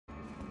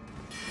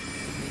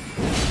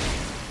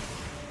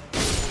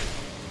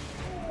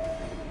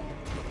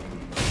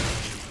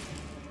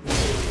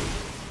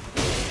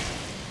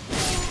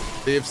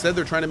They have said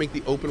they're trying to make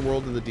the open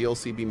world and the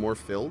DLC be more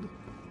filled.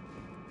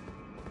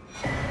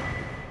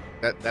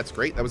 That's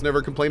great. That was never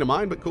a complaint of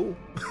mine, but cool.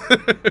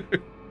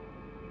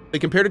 They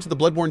compared it to the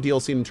Bloodborne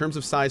DLC, and in terms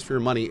of size for your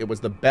money, it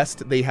was the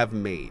best they have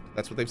made.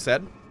 That's what they've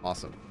said.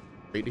 Awesome.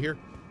 Great to hear.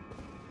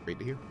 Great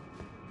to hear.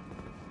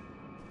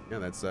 Yeah,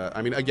 that's,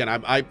 I mean, again,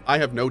 I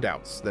have no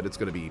doubts that it's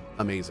going to be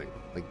amazing.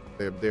 Like,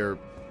 they're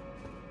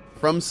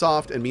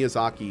FromSoft and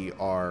Miyazaki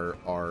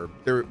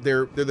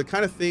they're the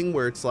kind of thing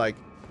where it's like,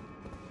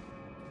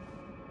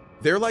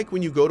 they're like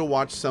when you go to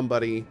watch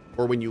somebody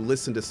or when you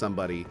listen to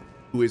somebody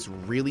who is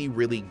really,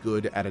 really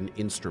good at an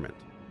instrument.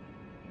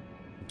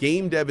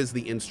 Game dev is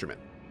the instrument.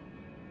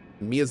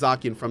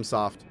 Miyazaki and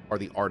FromSoft are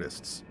the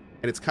artists.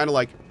 And it's kind of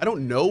like, I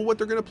don't know what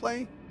they're going to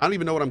play. I don't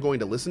even know what I'm going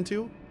to listen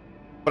to.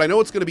 But I know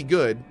it's going to be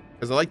good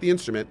because I like the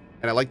instrument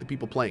and I like the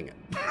people playing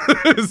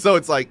it. So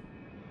it's like,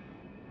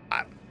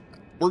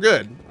 we're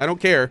good. I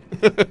don't care.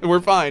 We're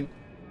fine.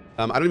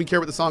 I don't even care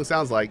what the song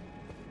sounds like.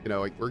 You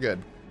know, like, we're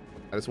good.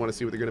 I just want to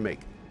see what they're going to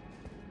make.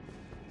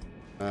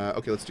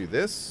 Okay, let's do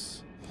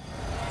this.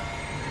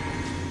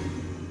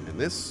 And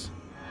this.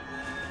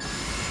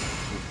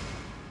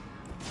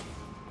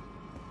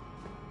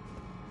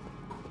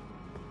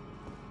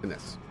 And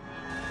this.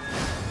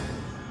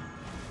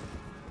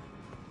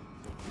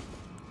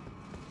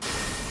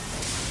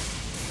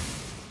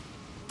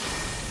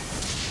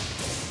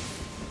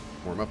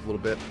 Warm up a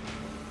little bit.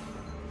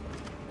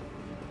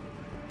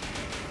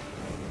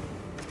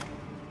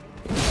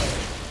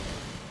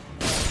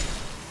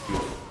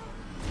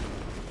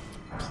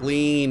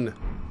 Clean.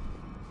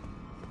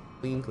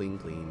 Clean, clean,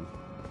 clean.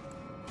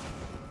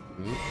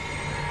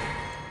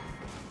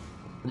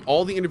 From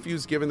all the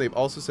interviews given, they've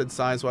also said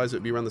size-wise it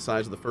would be around the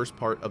size of the first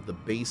part of the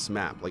base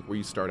map, like where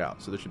you start out.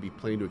 So there should be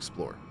plenty to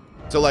explore.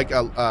 So like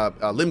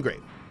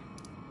Limgrave,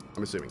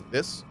 I'm assuming.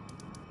 Is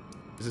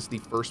this the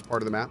first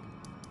part of the map?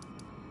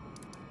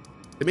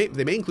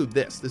 They may include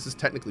this. This is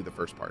technically the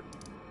first part.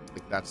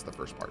 Like, that's the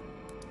first part.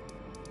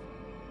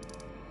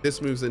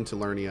 This moves into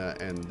Lernia,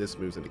 and this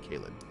moves into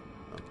Caelid.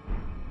 So,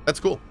 that's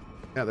cool.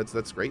 Yeah,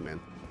 that's great, man.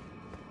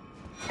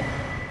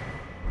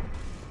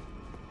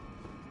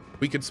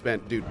 We could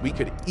spend, dude, we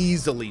could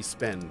easily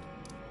spend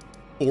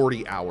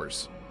 40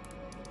 hours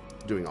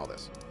doing all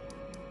this.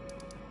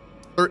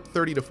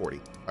 30 to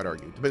 40, I'd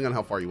argue, depending on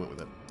how far you went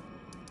with it.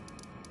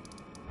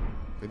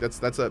 Like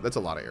that's a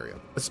lot of area,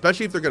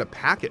 especially if they're going to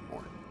pack it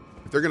more.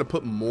 If they're going to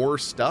put more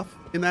stuff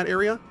in that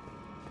area,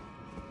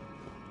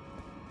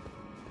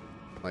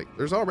 like,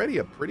 there's already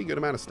a pretty good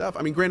amount of stuff.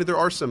 I mean, granted, there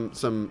are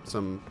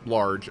some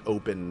large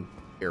open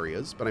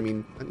areas, but I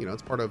mean, you know,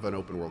 it's part of an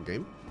open world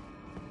game.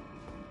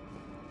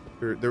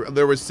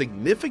 There was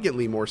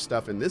significantly more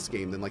stuff in this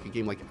game than like a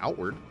game like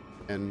Outward,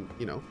 and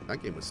you know,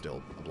 that game was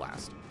still a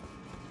blast.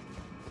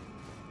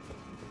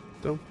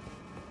 So,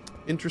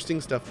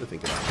 interesting stuff to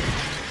think about.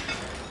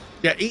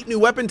 Yeah, 8 new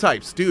weapon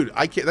types, dude.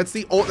 I can't. That's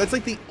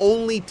like the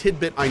only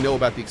tidbit I know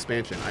about the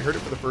expansion. I heard it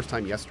for the first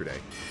time yesterday.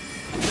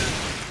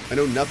 I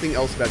know nothing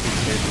else about the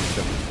expansion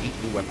except for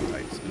 8 new weapon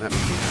types, and that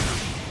makes me happy.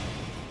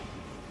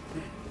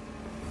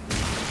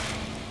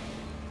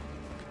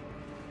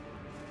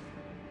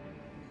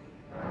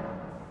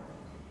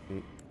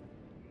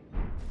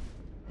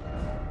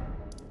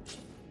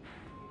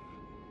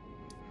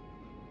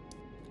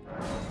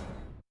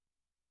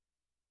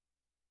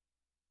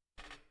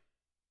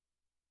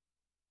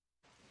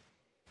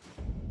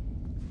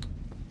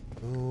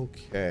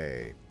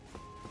 Okay.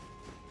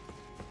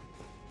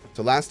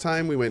 So last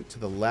time we went to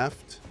the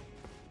left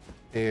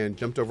and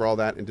jumped over all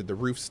that and did the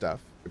roof stuff,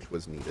 which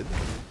was needed.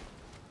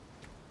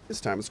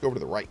 This time, let's go over to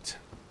the right.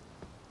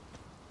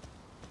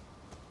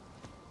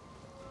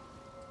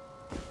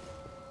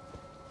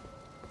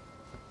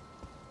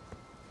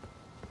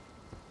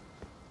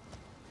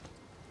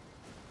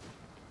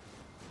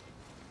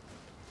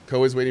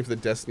 Cohh is waiting for the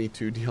Destiny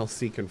 2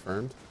 DLC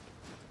confirmed.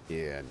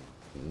 Yeah,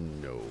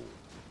 no.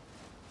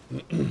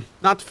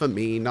 Not for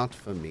me, not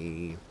for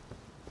me.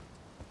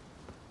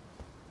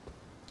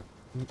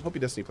 Hope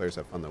you Destiny players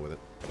have fun, though, with it.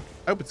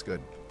 I hope it's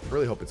good. I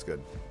really hope it's good.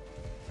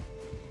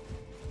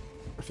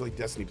 I feel like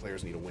Destiny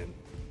players need a win.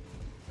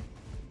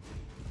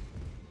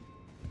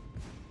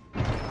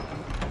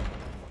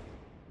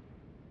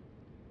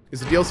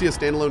 Is the DLC a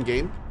standalone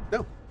game?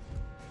 No.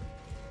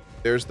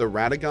 There's the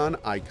Radagon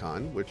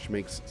icon, which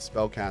makes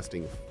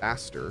spellcasting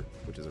faster,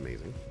 which is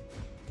amazing.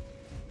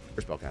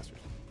 For spellcasters.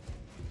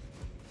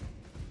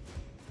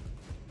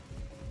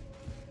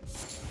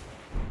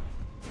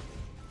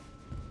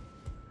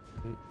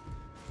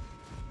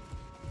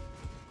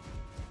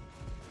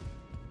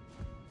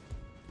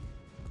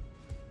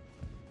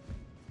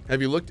 Have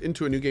you looked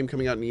into a new game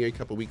coming out in EA a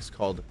couple weeks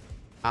called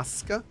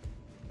Aska?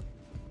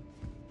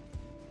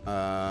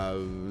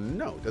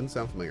 No, doesn't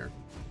sound familiar.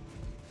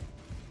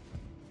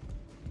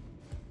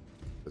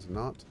 Does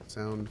not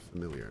sound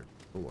familiar.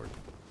 Oh, Lord.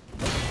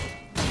 I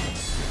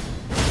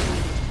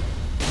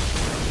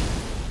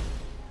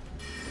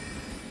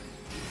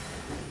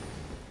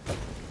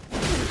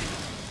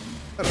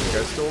don't think the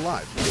guy's still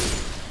alive.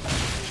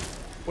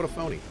 What a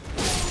phony.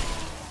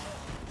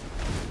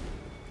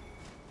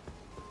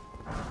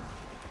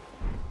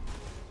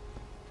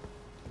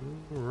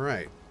 All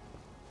right.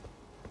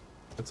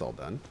 That's all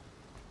done.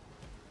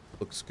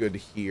 Looks good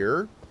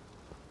here.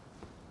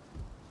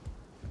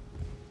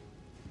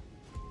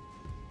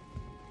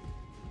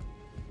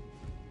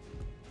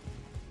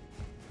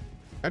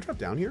 Can I drop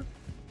down here?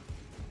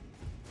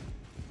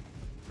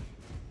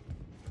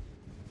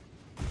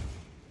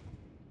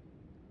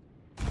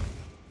 Oh,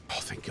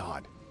 thank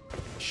God.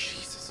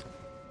 Jesus.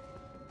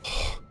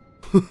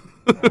 Okay.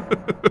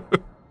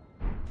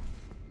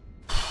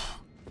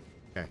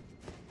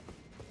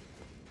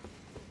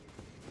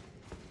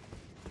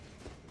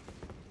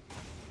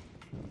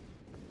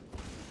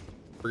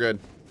 We're good.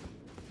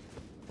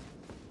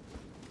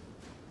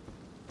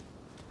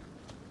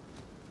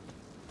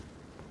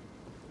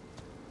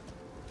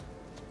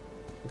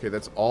 Okay,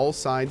 that's all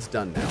sides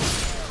done now.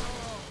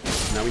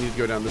 Now we need to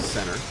go down the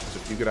center. There's a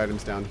few good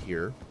items down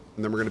here.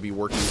 And then we're going to be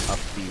working up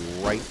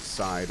the right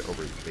side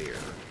over there.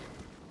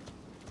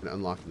 And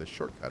unlocking the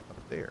shortcut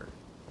up there.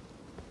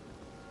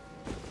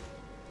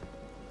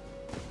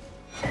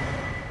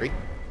 Great.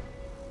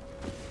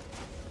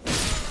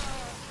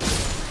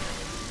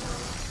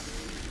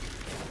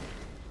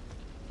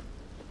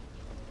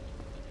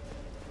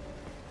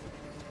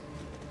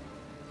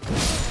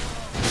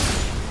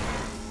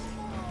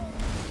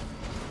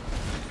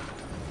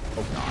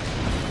 Oh, God.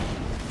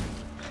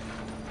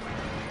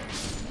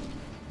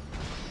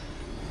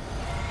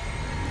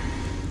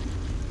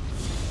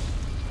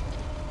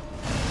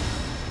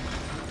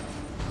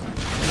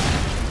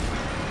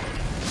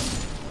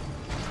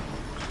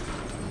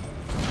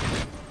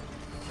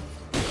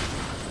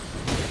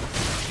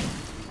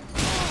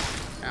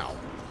 Ow.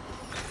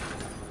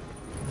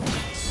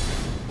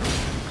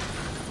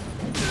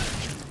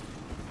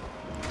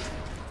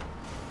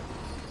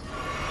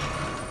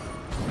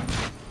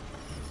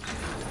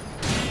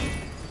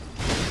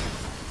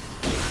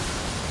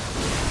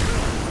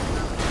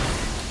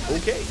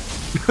 Okay.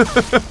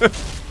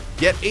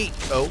 Get 8,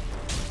 Cohh.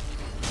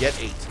 Get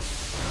 8.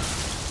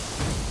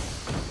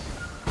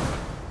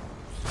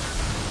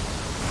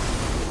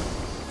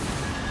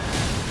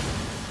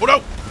 Oh,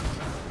 no!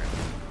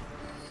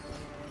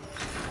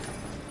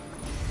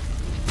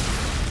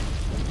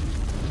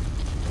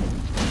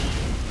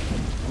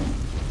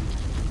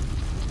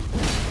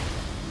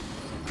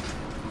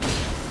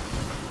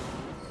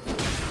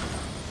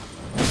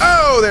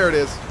 Oh, there it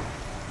is.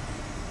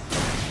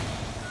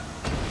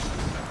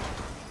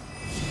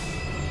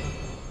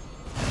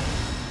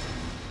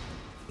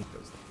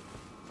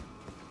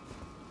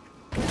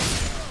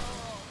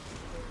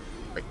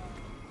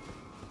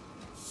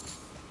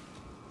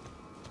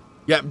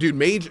 Yeah, dude,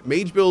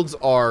 mage builds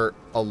are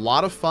a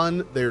lot of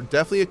fun. They're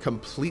definitely a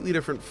completely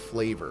different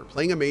flavor.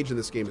 Playing a mage in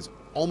this game is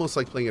almost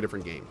like playing a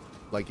different game.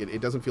 Like,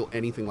 it doesn't feel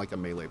anything like a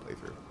melee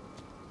playthrough.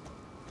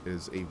 It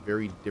is a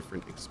very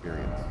different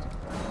experience.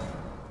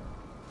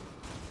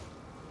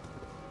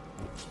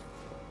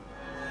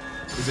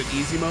 Is it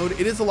easy mode?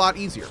 It is a lot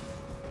easier.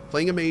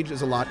 Playing a mage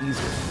is a lot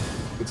easier.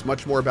 It's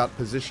much more about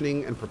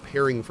positioning and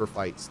preparing for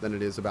fights than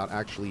it is about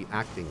actually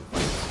acting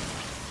fights.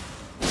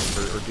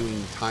 Or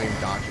doing time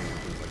dodging and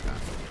things like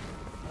that.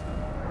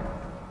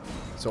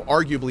 So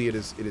arguably it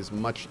is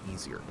much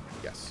easier.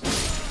 Yes.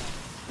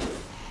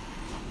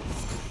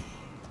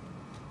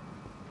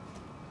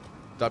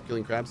 Stop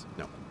killing crabs?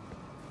 No.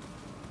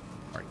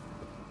 All right.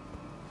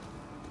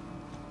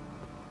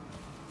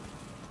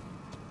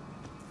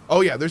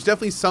 Oh yeah, there's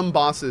definitely some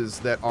bosses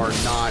that are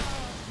not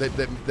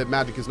that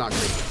magic is not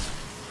great with.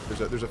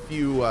 There's a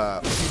few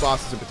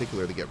bosses in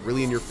particular that get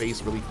really in your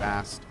face really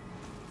fast,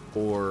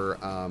 or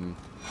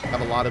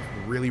have a lot of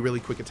really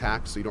quick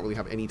attacks, so you don't really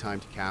have any time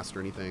to cast or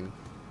anything.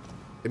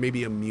 It may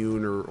be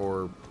immune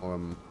or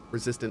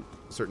resistant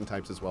to certain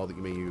types as well that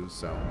you may use.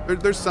 So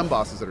there's some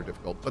bosses that are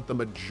difficult, but the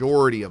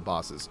majority of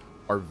bosses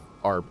are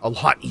a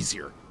lot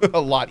easier. A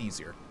lot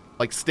easier.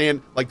 Like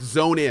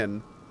zone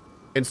in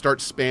and start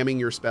spamming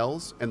your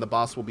spells, and the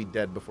boss will be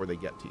dead before they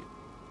get to you.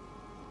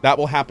 That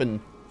will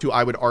happen to,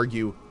 I would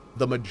argue,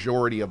 the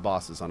majority of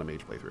bosses on a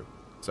mage playthrough.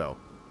 So,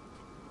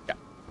 yeah.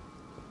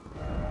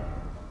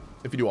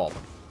 If you do all of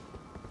them.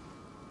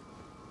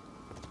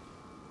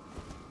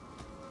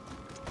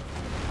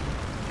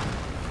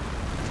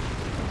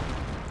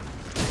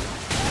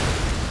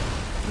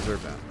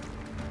 Deserve that.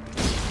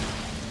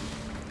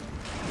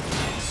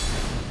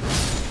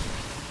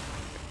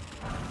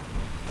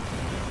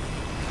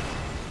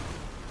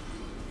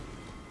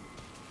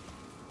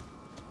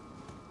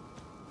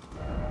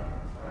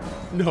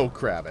 No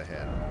crab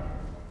ahead.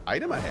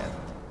 Item ahead.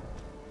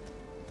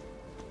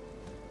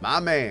 My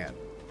man.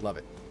 Love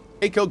it.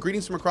 Hey, Cohh,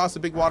 greetings from across the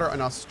big water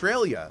in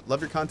Australia.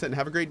 Love your content and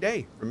have a great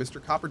day. From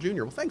Mr. Copper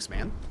Jr. Well, thanks,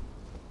 man.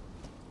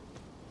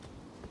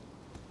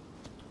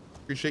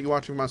 Appreciate you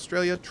watching from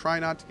Australia. Try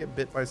not to get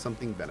bit by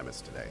something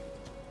venomous today.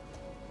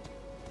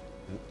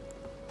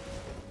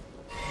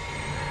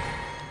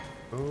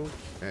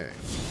 Okay.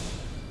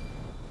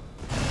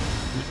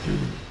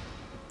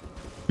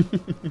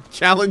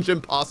 Challenge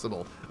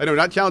impossible. I know,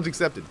 not challenge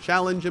accepted.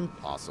 Challenge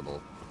impossible.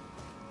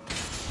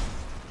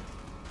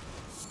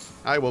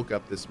 I woke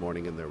up this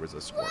morning and there was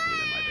a scorpion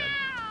in my bed.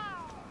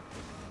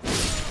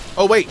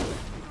 Oh, wait.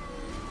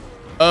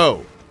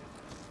 Oh.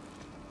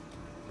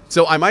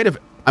 So I might have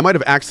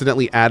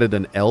accidentally added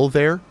an L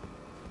there.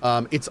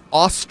 It's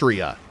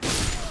Austria,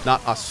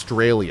 not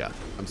Australia.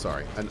 I'm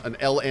sorry. An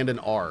L and an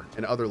R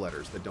and other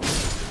letters that don't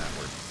exist in that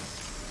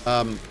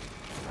word.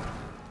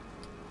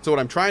 So what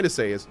I'm trying to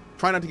say is,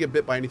 try not to get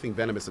bit by anything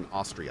venomous in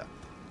Austria.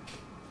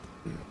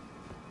 That's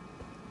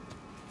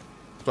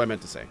what I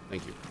meant to say.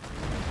 Thank you.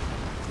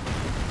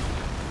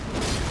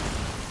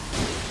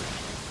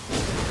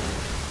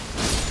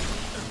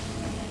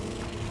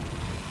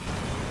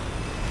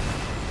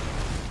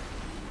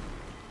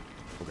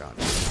 Oh, God.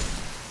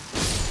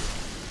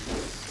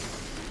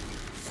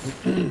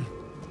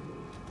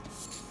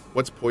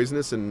 What's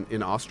poisonous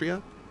in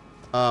Austria?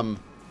 I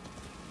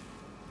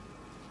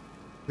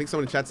think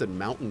someone in chat said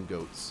mountain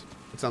goats.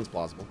 It sounds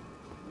plausible.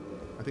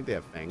 I think they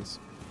have fangs.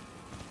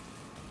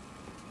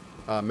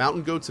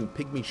 Mountain goats and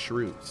pygmy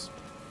shrews,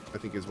 I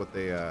think, is what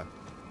they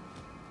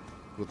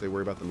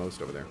worry about the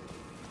most over there.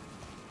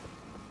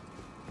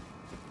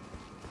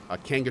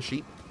 Kanga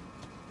sheep.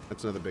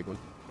 That's another big one.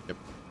 Yep.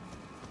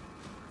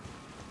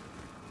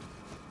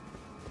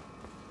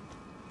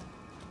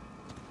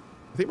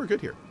 I think we're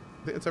good here.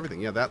 I think that's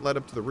everything. Yeah, that led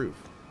up to the roof.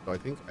 So I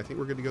think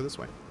we're good to go this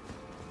way.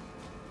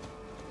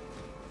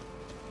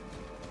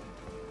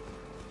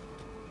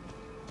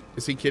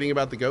 Is he kidding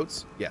about the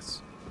goats?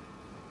 Yes.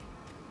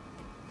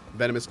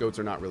 Venomous goats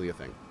are not really a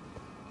thing.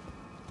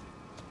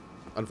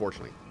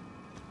 Unfortunately.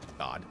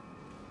 God.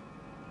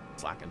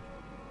 Slacking.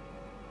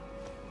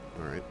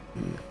 Alright.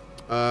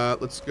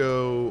 Let's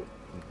go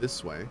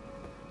this way.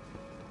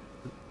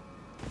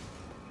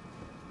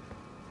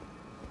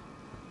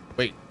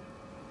 Wait.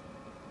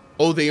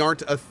 Oh, they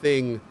aren't a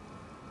thing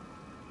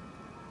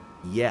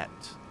yet.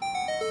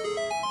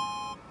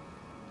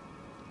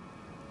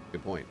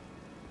 Good point.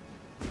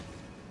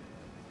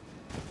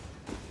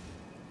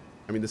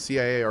 I mean, the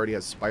CIA already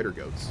has spider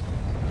goats.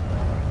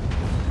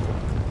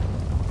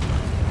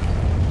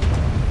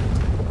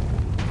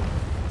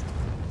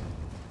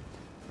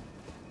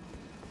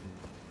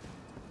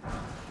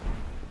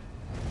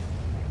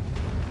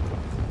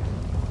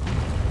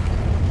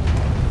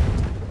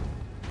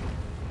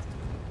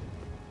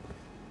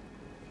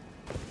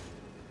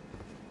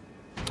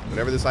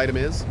 Whatever this item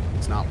is,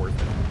 it's not worth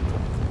it.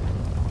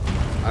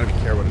 I don't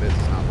even care what it is.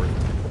 It's not worth it.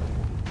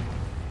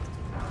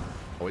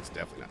 Oh, it's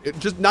definitely not. It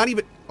just not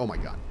even... Oh, my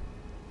God.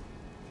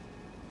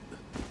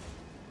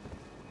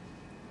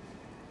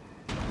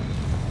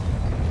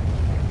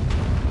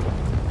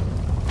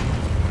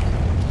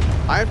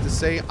 I have to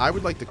say, I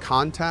would like to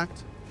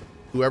contact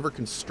whoever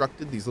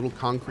constructed these little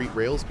concrete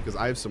rails because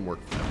I have some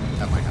work for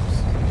them at my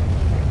house.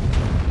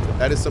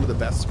 That is some of the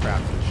best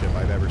craftsmanship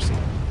I've ever seen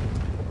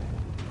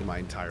in my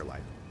entire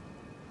life.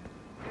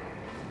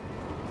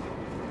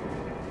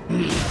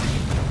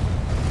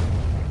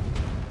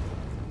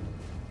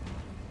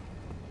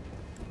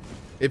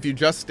 If you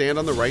just stand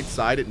on the right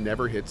side, it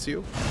never hits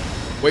you.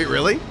 Wait,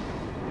 really?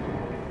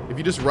 If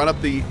you just run up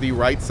the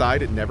right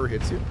side, it never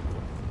hits you?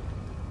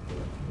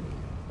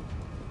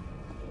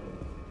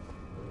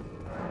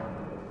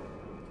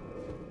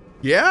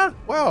 Yeah?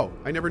 Wow.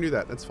 I never knew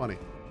that. That's funny.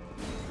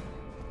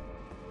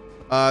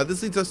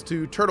 This leads us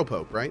to Turtle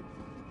Poke, right?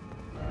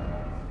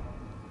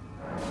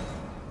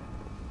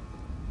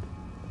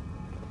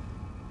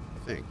 I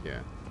think, yeah.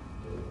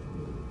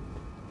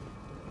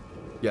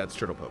 Yeah, it's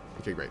Turtle Poke.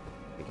 Okay, great.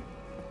 Thank you.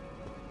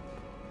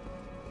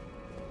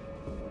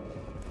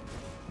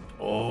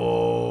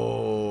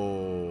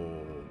 Oh.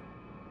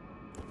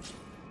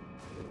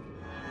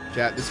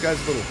 Chat, this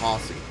guy's a little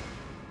hossy.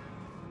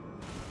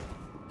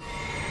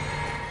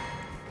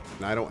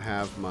 And I don't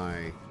have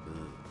my...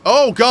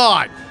 Oh,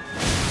 God!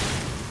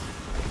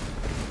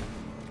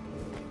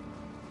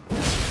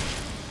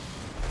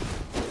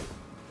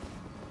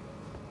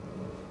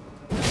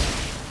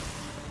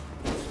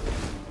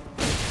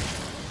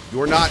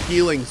 You're not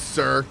healing,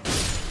 sir.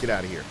 Get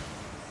out of here.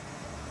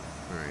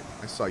 Alright,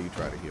 I saw you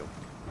try to heal.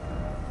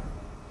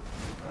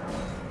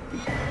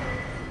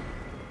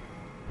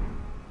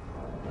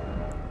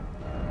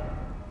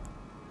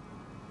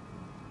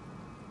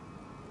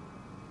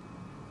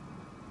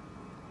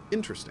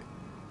 Interesting.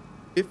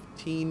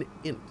 15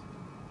 int.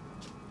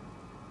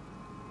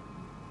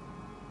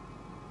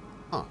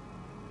 Huh.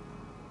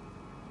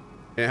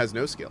 And it has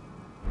no skill.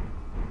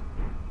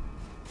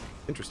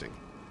 Interesting.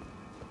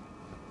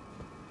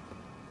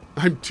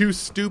 I'm too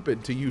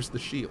stupid to use the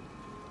shield.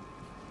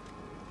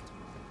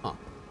 Huh.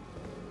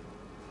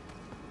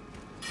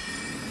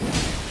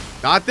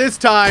 Not this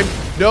time.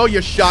 No, you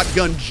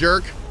shotgun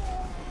jerk.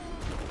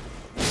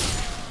 I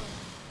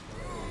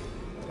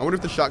wonder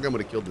if the shotgun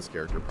would have killed this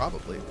character.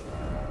 Probably.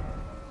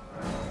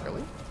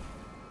 Really?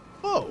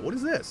 Oh, what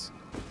is this?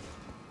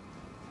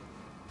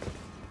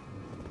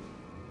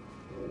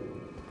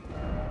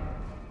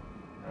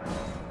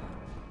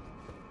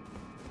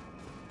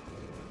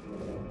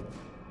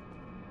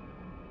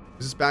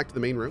 Is this back to the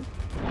main room?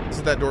 This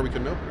is that door we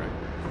couldn't open, right?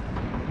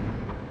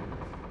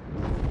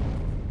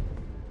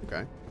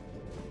 Okay.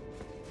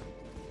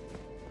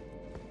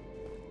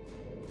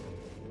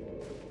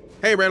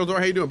 Hey, Randall,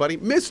 how you doing, buddy?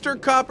 Mr.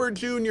 Copper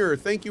Jr.,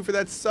 thank you for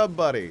that sub,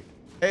 buddy.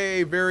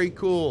 Hey, very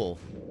cool.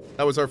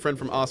 That was our friend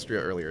from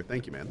Austria earlier.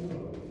 Thank you, man.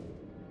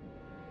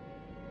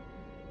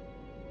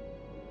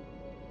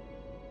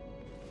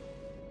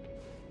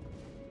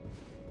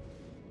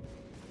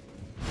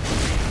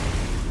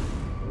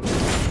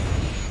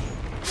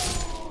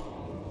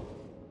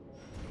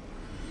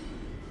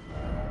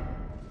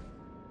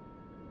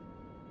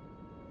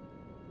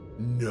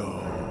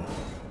 No.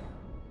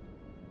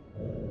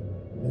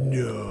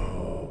 No.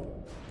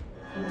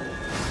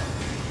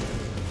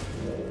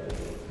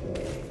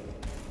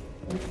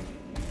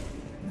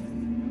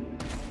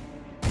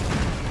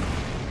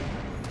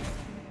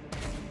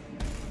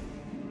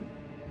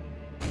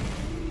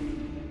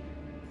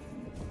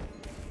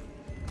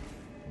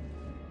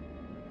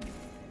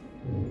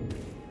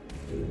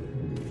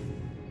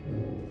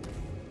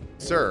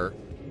 Sir.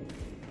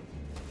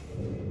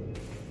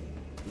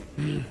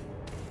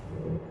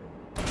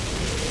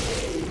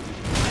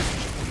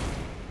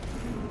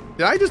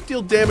 Did I just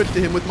deal damage to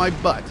him with my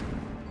butt?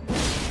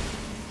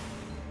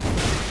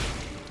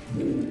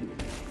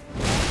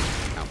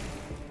 Ow.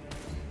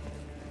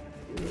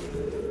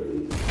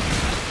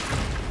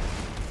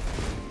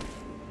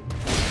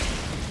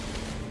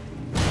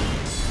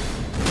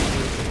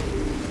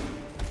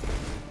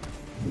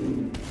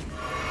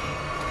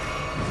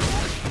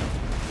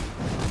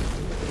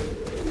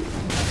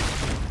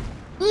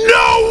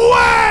 No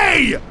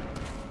way!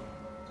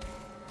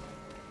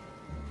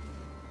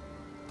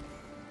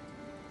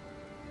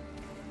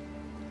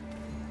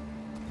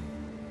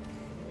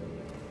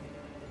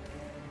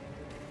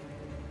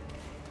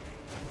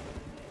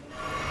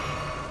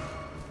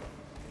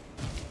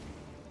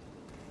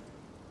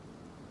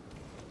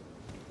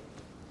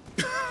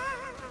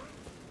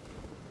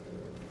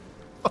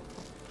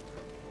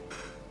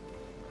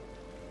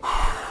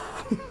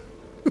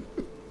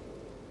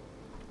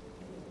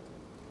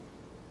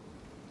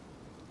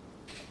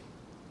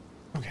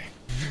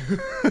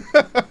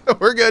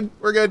 We're good.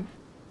 We're good.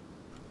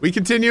 We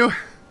continue.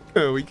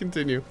 We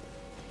continue.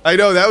 I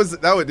know that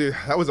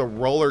was a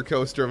roller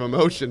coaster of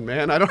emotion,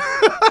 man. I don't.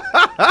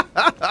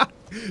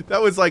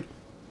 That was like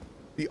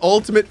the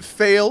ultimate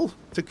fail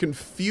to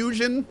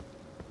confusion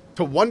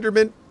to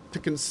wonderment to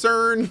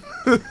concern.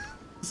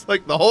 It's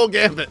like the whole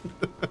gambit.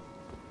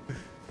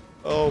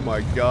 Oh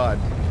my god.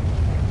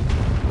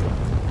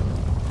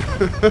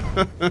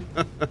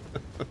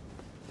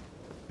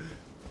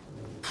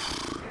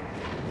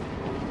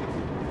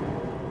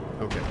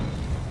 Okay.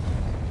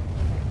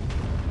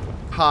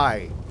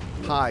 Hi,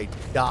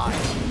 die,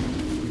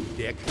 you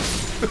dick.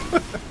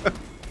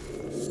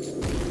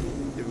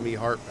 Giving me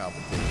heart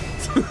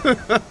palpitations.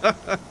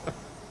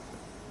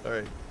 All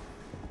right.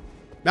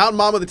 Mountain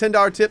Mama, the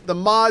 $10 tip. The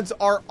mods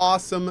are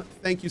awesome.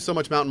 Thank you so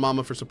much, Mountain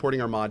Mama, for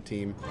supporting our mod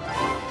team.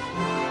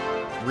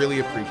 Really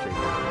appreciate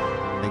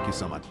it. Thank you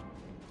so much.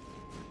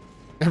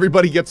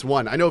 Everybody gets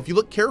one. I know if you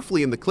look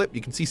carefully in the clip,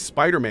 you can see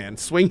Spider-Man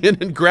swing in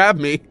and grab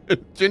me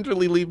and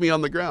gingerly leave me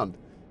on the ground.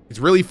 He's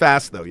really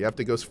fast, though. You have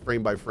to go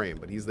frame by frame,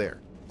 but he's there.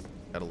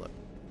 Gotta look.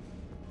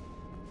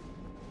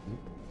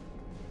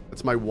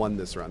 That's my one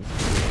this run.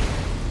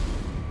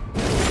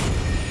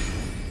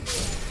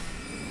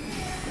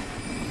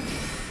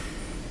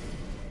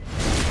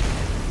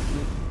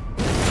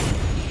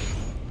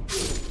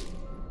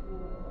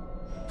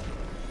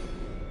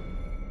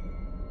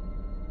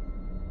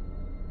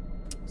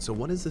 So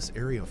what is this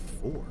area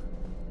for?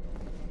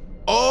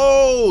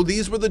 Oh,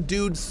 these were the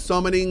dudes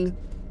summoning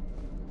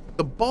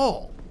the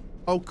ball.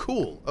 Oh,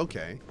 cool.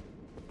 Okay.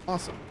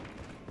 Awesome.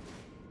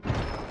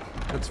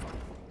 That's fun.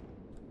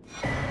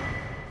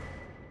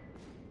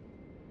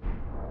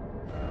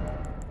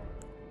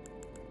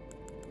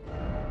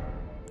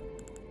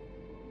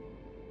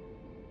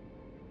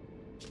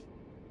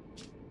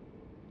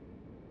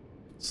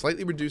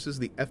 Slightly reduces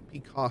the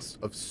FP cost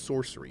of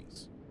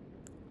sorceries.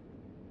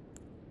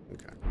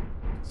 Okay.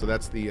 So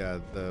that's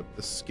the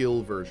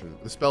skill version,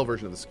 the spell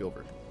version of the skill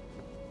version.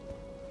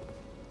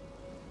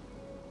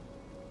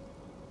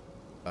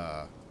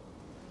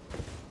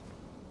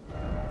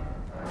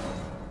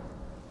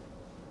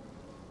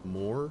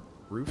 More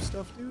roof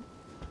stuff, dude?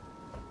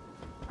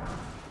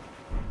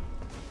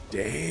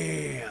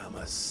 Damn,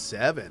 a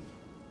 7.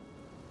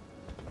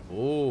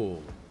 Oh,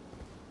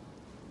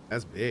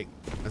 that's big.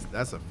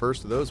 That's the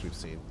first of those we've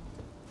seen.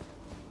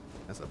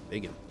 That's a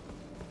big one.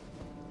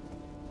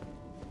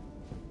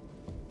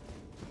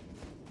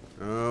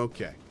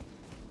 Okay.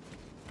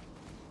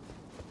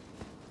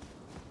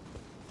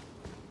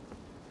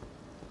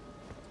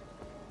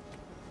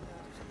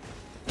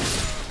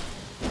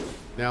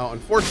 Now,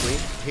 unfortunately,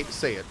 I hate to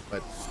say it,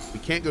 but we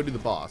can't go do the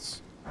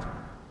boss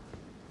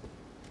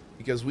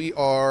because we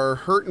are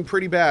hurting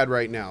pretty bad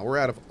right now. We're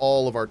out of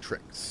all of our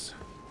tricks.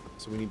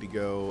 So we need to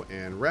go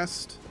and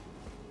rest.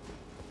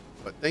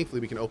 But thankfully,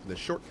 we can open this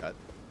shortcut.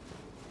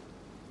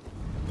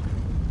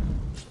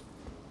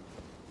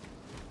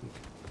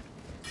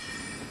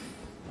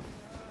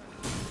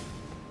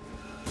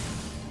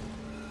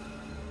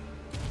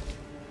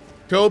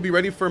 Cohh, be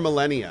ready for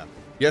Millennia.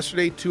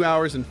 Yesterday, 2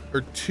 hours and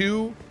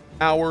 2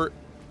 hour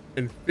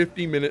and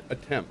 50-minute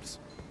attempts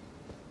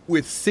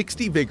with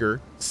 60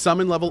 vigor,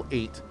 summon level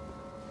 8,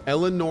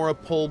 Eleonora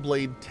pole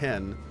blade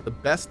 10, the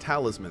best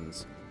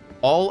talismans,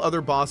 all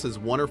other bosses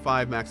 1 or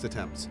 5 max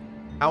attempts.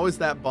 How is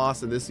that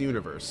boss in this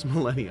universe?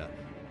 Millennia.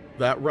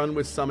 That run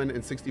with summon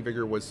and 60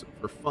 vigor was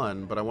for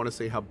fun, but I want to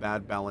say how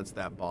bad balanced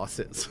that boss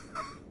is.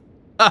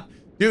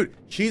 Dude,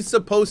 she's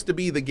supposed to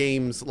be the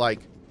game's,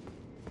 like,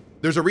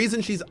 there's a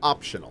reason she's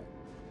optional.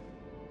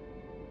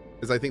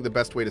 Is I think the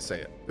best way to say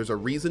it. There's a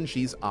reason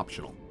she's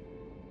optional.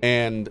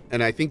 And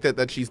I think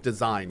that she's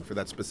designed for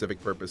that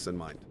specific purpose in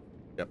mind.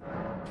 Yep.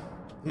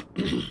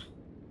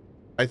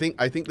 I think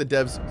the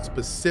devs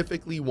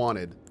specifically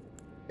wanted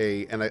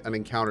an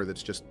encounter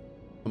that's just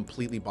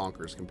completely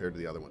bonkers compared to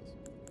the other ones.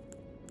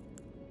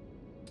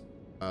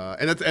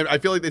 And I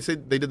feel like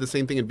they did the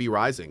same thing in V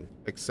Rising,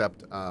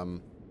 except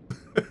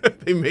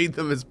they made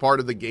them as part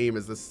of the game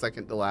as the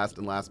second to last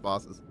and last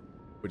bosses,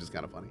 which is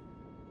kind of funny.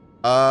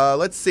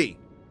 Let's see.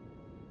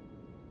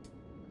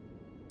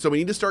 So we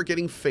need to start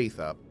getting faith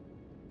up.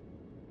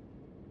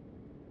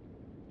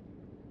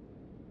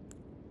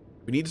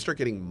 We need to start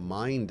getting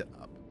mind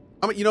up.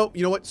 I mean, you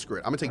know what? Screw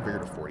it. I'm gonna take vigor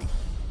to 40.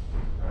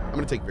 I'm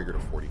gonna take vigor to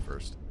 40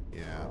 first.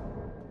 Yeah.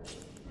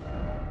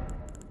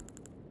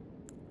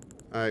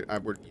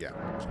 Yeah.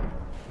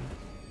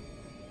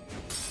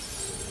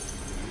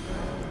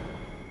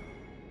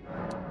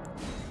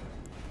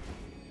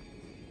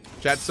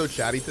 Chat's so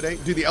chatty today.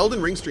 Dude, the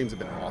Elden Ring streams have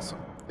been awesome.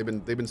 They've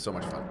been so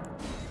much fun.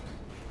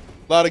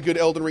 A lot of good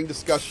Elden Ring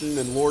discussion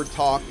and lore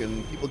talk,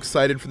 and people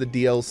excited for the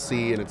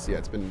DLC,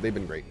 and they've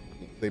been great.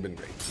 They've been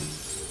great.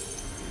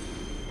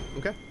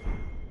 Okay.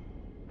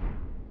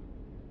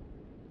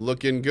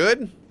 Looking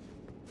good.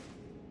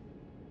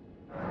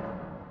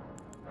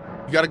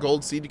 You got a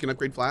gold seed, you can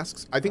upgrade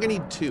flasks? I think I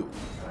need 2.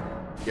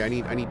 Yeah, I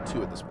need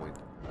 2 at this point.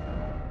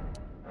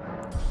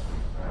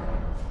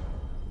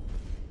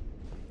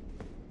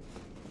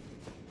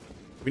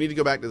 We need to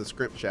go back to the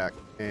script shack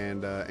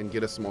and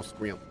get us some more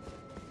scrimp.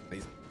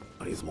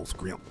 I need some more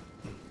scrimp.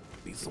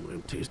 Need some of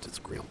them tasted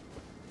scrimp.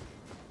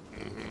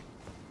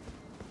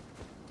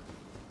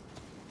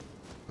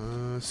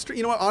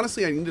 You know what?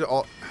 Honestly, I need to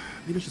all.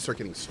 Maybe I should start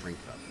getting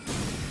strength up.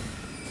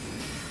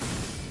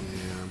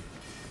 Yeah,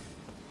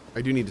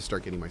 I do need to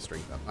start getting my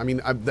strength up. I mean,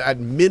 at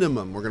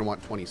minimum, we're gonna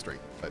want 20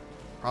 strength, but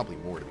probably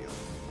more to be honest.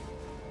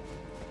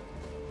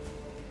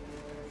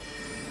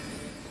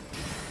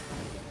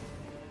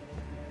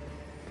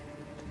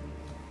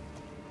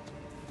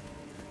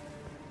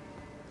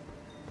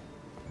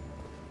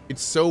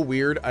 It's so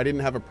weird. I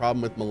didn't have a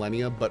problem with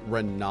Millennia, but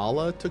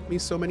Renala took me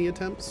so many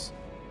attempts.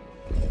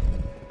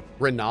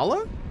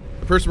 Renala?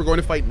 The person we're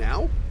going to fight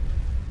now?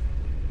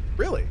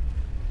 Really?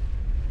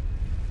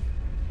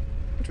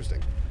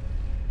 Interesting.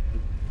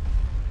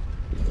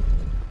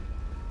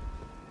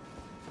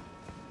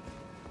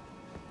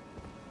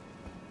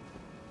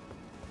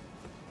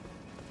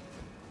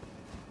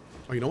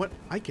 Oh, you know what?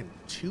 I can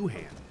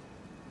two-hand.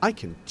 I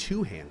can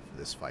two-hand for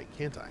this fight,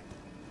 can't I?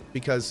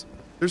 Because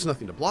there's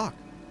nothing to block.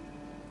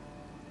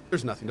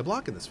 There's nothing to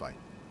block in this fight.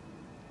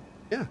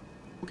 Yeah,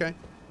 okay.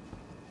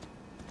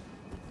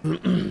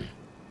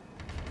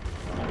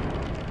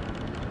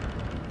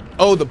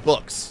 Oh, the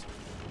books.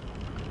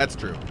 That's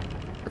true.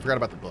 I forgot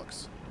about the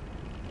books.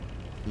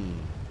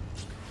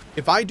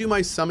 If I do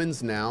my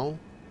summons now,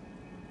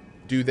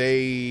 do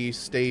they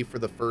stay for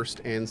the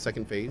first and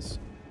second phase?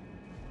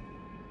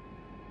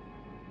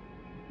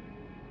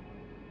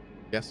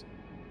 Yes?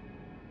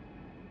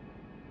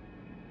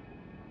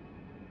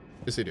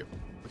 Yes, they do.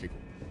 Okay, cool.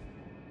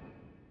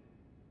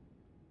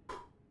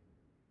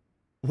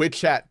 With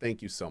chat,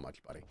 thank you so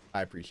much, buddy.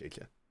 I appreciate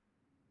you.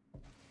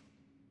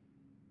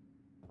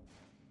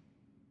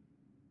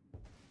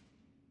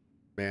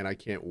 Man, I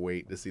can't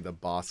wait to see the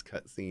boss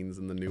cutscenes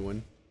in the new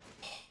one.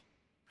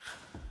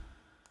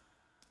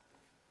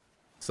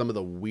 Some of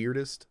the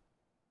weirdest,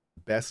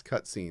 best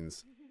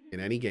cutscenes in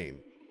any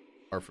game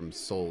are from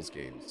Souls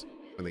games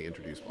when they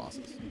introduce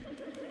bosses.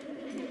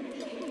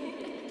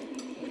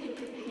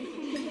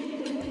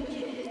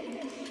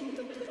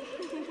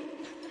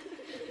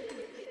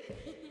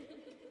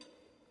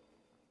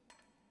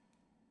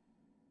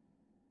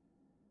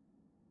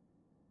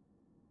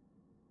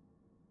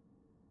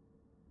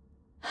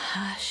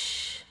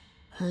 Hush,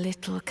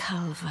 little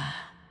Calva.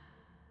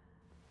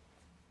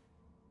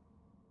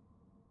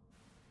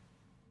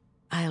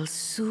 I'll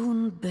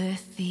soon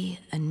birth thee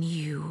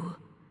anew,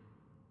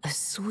 a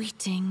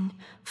sweeting,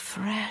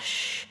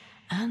 fresh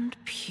and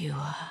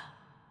pure.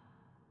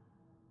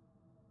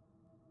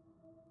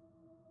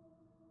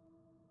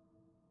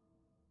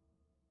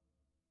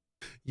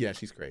 Yeah,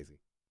 she's crazy.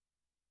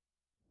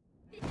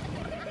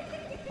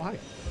 Why?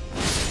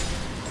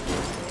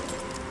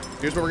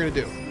 Here's what we're gonna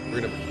do.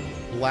 We're gonna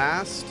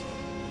blast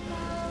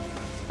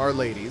our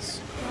ladies.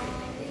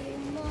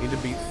 Need to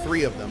beat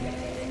 3 of them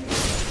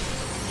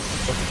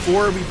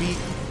before we beat.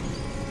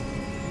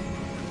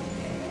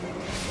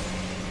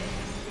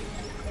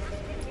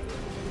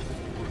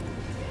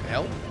 The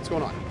hell? What's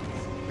going on?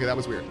 Okay, that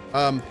was weird.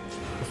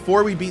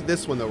 Before we beat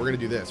this one, though, we're going to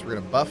do this. We're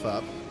going to buff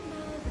up.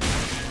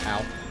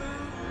 Ow.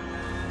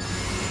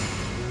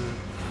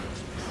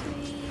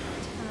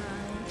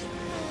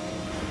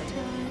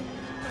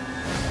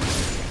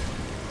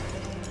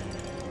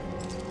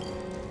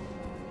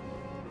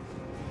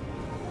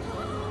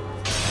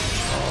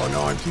 Oh,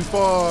 no, I'm too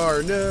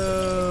far.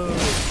 No.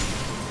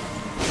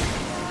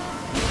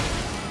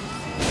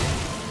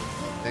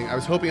 Dang, I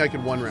was hoping I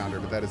could one-round her,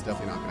 but that is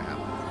definitely not going to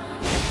happen.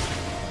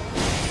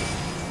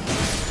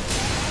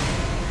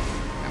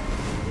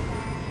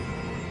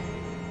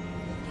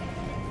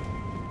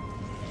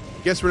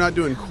 Guess we're not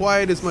doing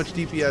quite as much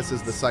DPS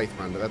as the Scythe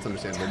run, but that's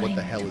understandable. What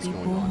the hell is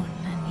going on?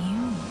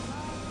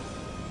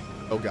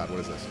 Oh god,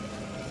 what is this?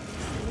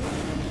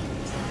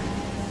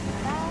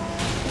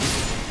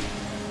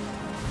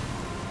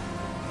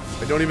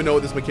 I don't even know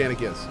what this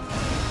mechanic is.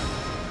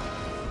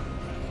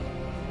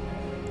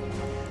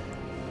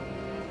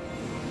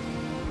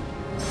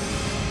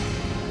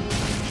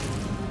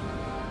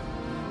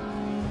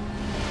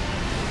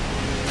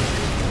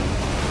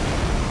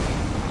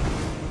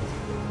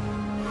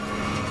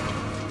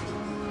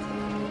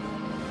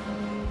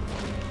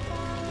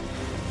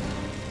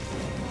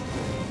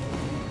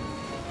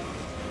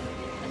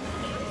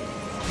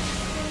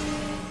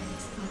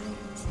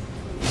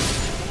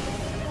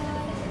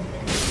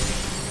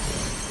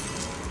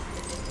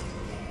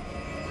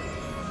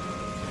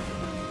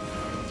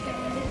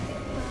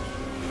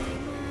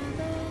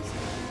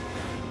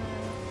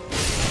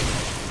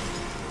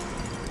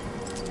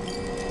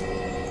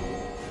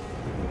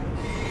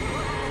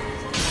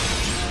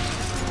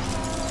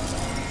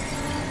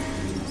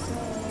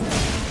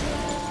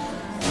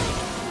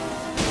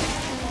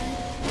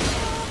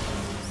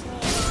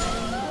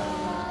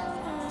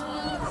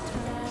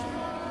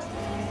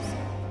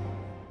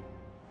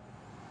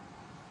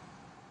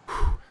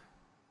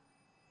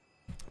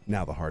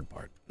 Now the hard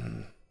part.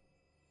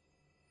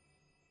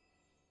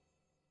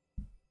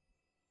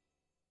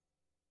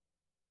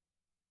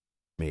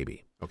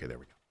 Maybe. Okay, there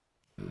we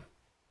go.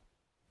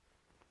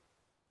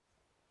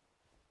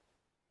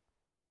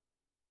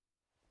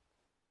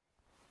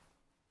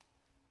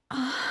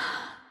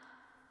 Ah,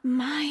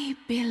 my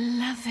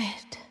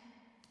beloved.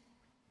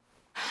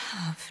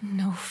 Have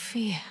no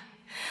fear.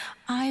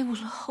 I will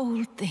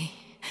hold thee.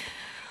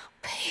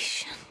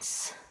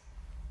 Patience.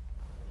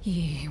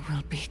 Ye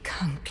will be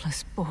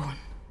countless born,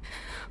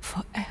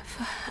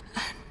 forever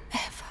and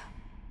ever.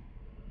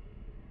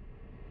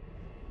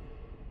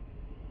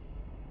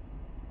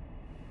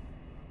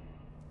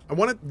 I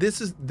want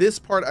to, this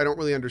part I don't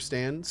really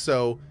understand.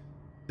 So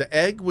the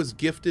egg was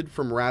gifted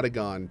from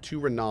Radagon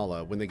to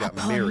Renala when they got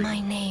married.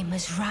 My name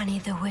is Rani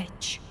the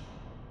Witch.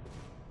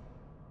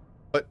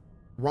 But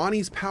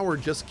Rani's power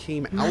just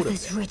came out of it.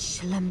 Mother's rich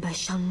slumber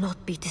shall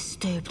not be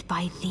disturbed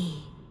by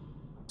thee.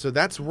 So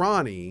that's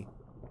Rani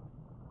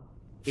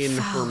in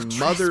Foul her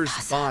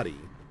mother's body.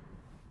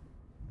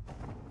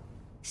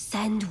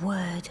 Send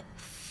word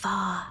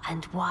far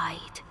and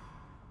wide.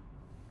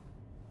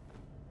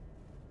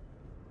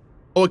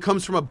 Oh, it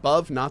comes from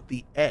above, not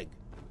the egg.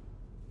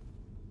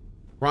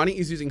 Rani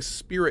is using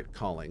spirit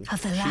calling.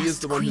 She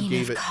is the one who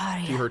gave it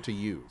to her to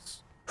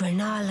use.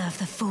 Renala of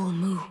the full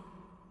moon.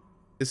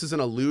 This is an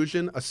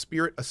illusion, a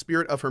spirit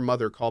of her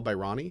mother called by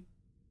Rani.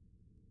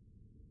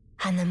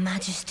 And the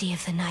majesty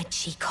of the night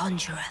she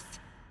conjureth.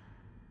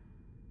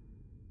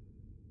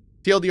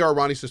 TLDR,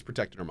 Rani's just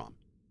protecting her mom.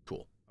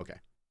 Cool. Okay.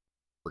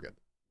 We're good.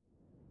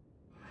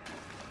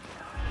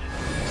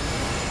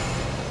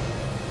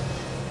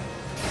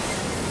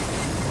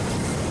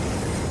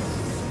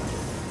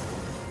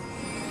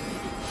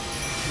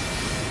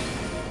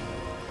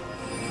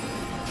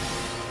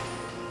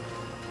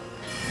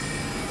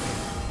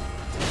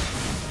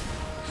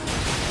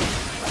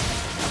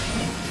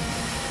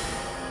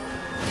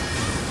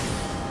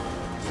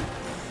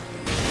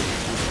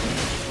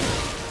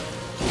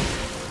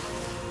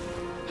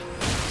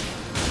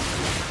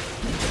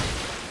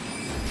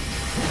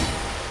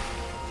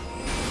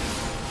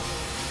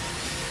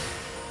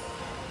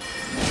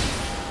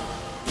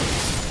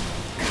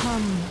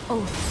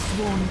 O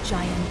sworn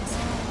giant.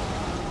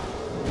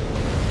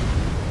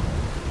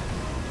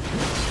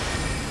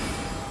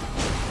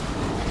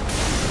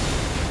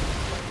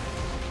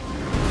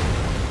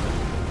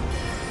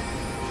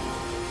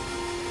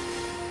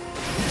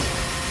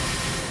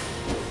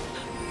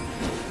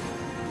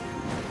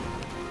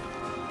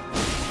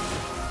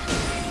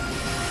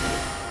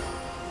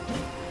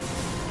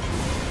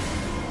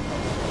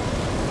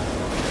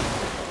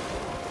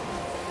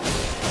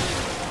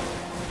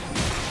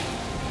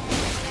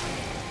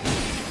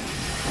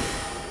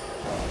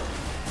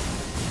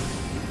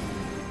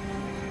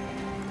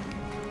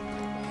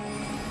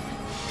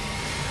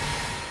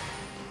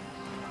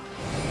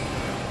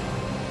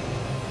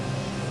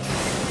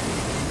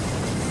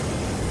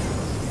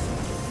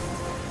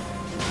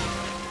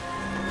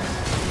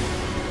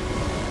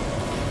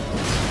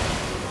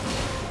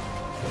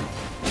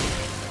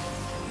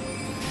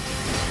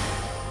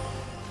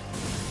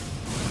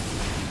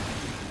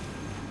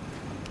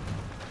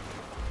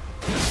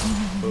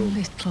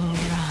 Little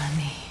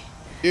Rani.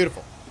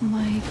 Beautiful.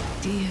 My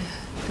dear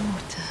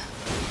daughter,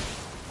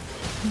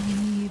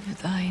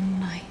 weave thy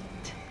night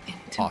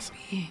into Awesome.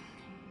 being.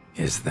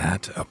 Is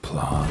that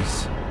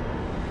applause?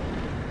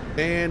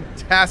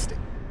 Fantastic.